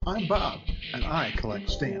I'm Bob, and I collect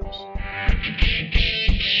stamps.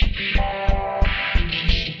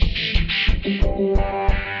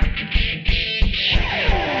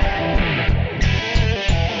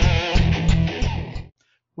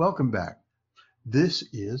 Welcome back. This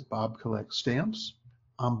is Bob Collects Stamps.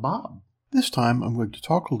 I'm Bob. This time I'm going to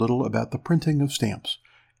talk a little about the printing of stamps.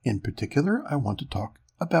 In particular, I want to talk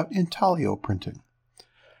about intaglio printing.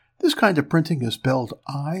 This kind of printing is spelled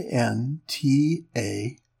I-N-T-A-G-L-I-O.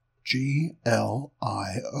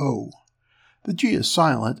 The G is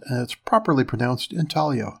silent, and it's properly pronounced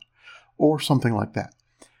intaglio, or something like that.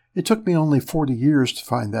 It took me only 40 years to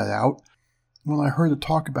find that out. When I heard a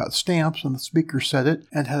talk about stamps and the speaker said it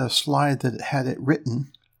and had a slide that had it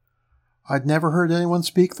written, I'd never heard anyone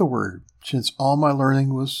speak the word, since all my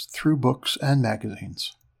learning was through books and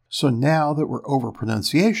magazines. So now that we're over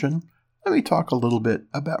pronunciation, let me talk a little bit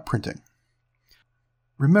about printing.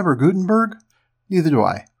 Remember Gutenberg? Neither do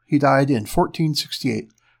I. He died in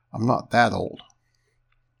 1468. I'm not that old.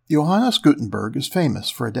 Johannes Gutenberg is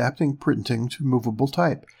famous for adapting printing to movable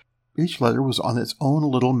type. Each letter was on its own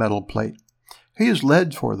little metal plate. He used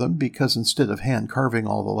lead for them because instead of hand carving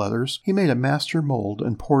all the letters, he made a master mold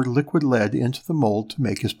and poured liquid lead into the mold to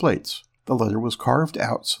make his plates. The letter was carved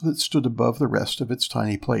out so that it stood above the rest of its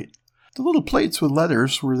tiny plate. The little plates with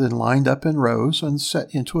letters were then lined up in rows and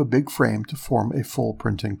set into a big frame to form a full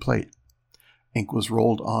printing plate. Ink was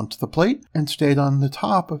rolled onto the plate and stayed on the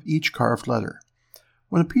top of each carved letter.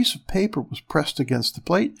 When a piece of paper was pressed against the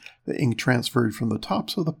plate, the ink transferred from the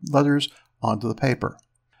tops of the letters onto the paper.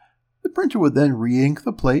 The printer would then re-ink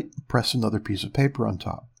the plate and press another piece of paper on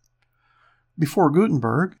top. Before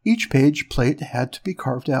Gutenberg, each page plate had to be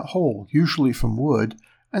carved out whole, usually from wood,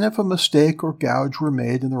 and if a mistake or gouge were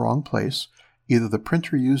made in the wrong place, either the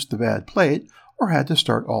printer used the bad plate or had to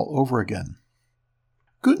start all over again.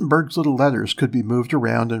 Gutenberg's little letters could be moved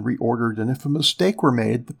around and reordered, and if a mistake were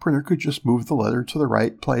made, the printer could just move the letter to the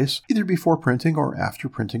right place, either before printing or after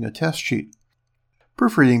printing a test sheet.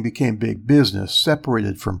 Proofreading became big business,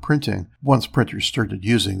 separated from printing, once printers started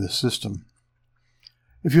using this system.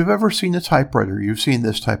 If you've ever seen a typewriter, you've seen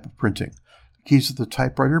this type of printing. The keys of the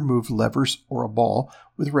typewriter move levers or a ball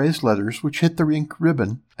with raised letters which hit the ink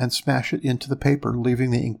ribbon and smash it into the paper,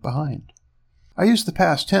 leaving the ink behind. I use the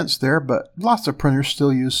past tense there, but lots of printers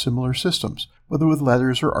still use similar systems, whether with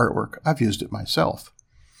letters or artwork. I've used it myself.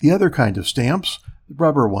 The other kind of stamps, the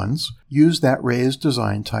rubber ones, use that raised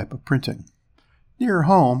design type of printing. Near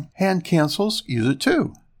home, hand cancels use it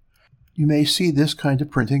too. You may see this kind of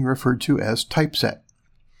printing referred to as typeset.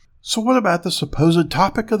 So what about the supposed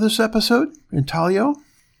topic of this episode, intaglio?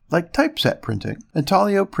 Like typeset printing,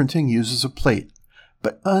 intaglio printing uses a plate,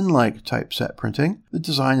 but unlike typeset printing, the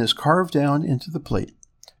design is carved down into the plate.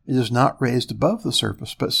 It is not raised above the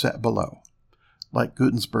surface, but set below. Like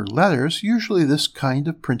Gutenberg letters, usually this kind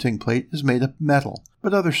of printing plate is made of metal,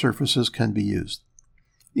 but other surfaces can be used.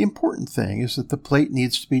 The important thing is that the plate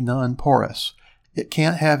needs to be non-porous. It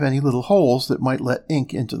can't have any little holes that might let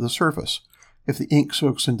ink into the surface. If the ink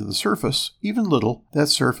soaks into the surface, even little, that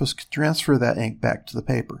surface can transfer that ink back to the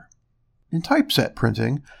paper. In typeset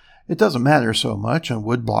printing, it doesn't matter so much, and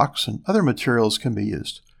wood blocks and other materials can be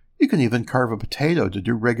used. You can even carve a potato to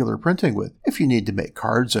do regular printing with, if you need to make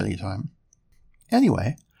cards anytime.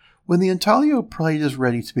 Anyway, when the intaglio plate is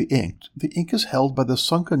ready to be inked, the ink is held by the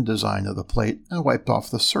sunken design of the plate and wiped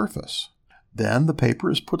off the surface. Then the paper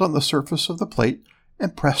is put on the surface of the plate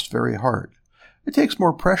and pressed very hard. It takes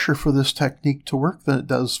more pressure for this technique to work than it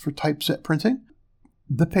does for typeset printing.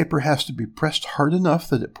 The paper has to be pressed hard enough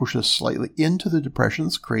that it pushes slightly into the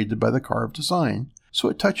depressions created by the carved design, so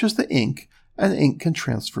it touches the ink and the ink can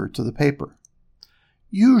transfer to the paper.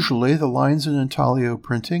 Usually, the lines in intaglio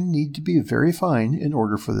printing need to be very fine in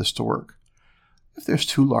order for this to work. If there's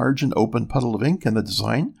too large an open puddle of ink in the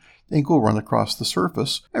design, the ink will run across the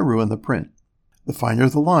surface and ruin the print. The finer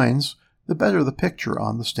the lines, the better the picture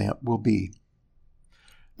on the stamp will be.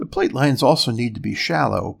 The plate lines also need to be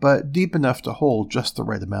shallow, but deep enough to hold just the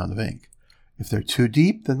right amount of ink. If they're too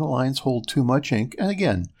deep, then the lines hold too much ink, and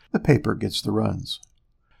again, the paper gets the runs.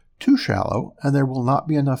 Too shallow, and there will not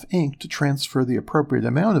be enough ink to transfer the appropriate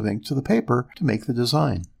amount of ink to the paper to make the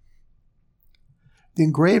design. The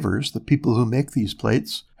engravers, the people who make these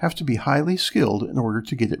plates, have to be highly skilled in order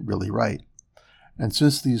to get it really right. And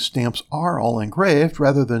since these stamps are all engraved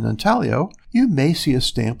rather than intaglio, you may see a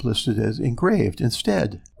stamp listed as engraved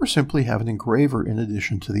instead, or simply have an engraver in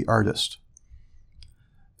addition to the artist.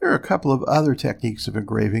 There are a couple of other techniques of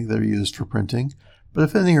engraving that are used for printing, but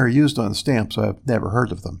if any are used on stamps, I've never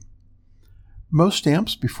heard of them. Most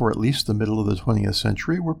stamps before at least the middle of the 20th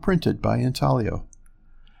century were printed by intaglio.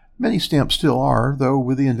 Many stamps still are, though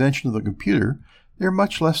with the invention of the computer, they are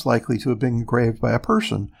much less likely to have been engraved by a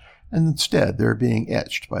person, and instead they're being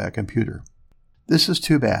etched by a computer. This is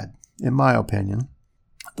too bad, in my opinion.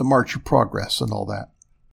 The march of progress and all that.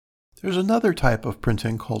 There's another type of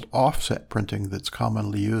printing called offset printing that's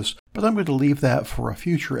commonly used, but I'm going to leave that for a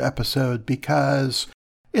future episode because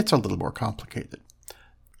it's a little more complicated.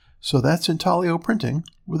 So that's intaglio printing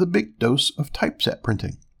with a big dose of typeset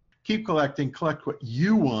printing. Keep collecting, collect what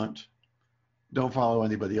you want. Don't follow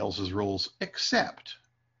anybody else's rules, except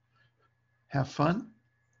have fun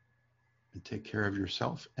and take care of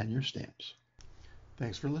yourself and your stamps.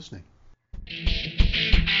 Thanks for listening.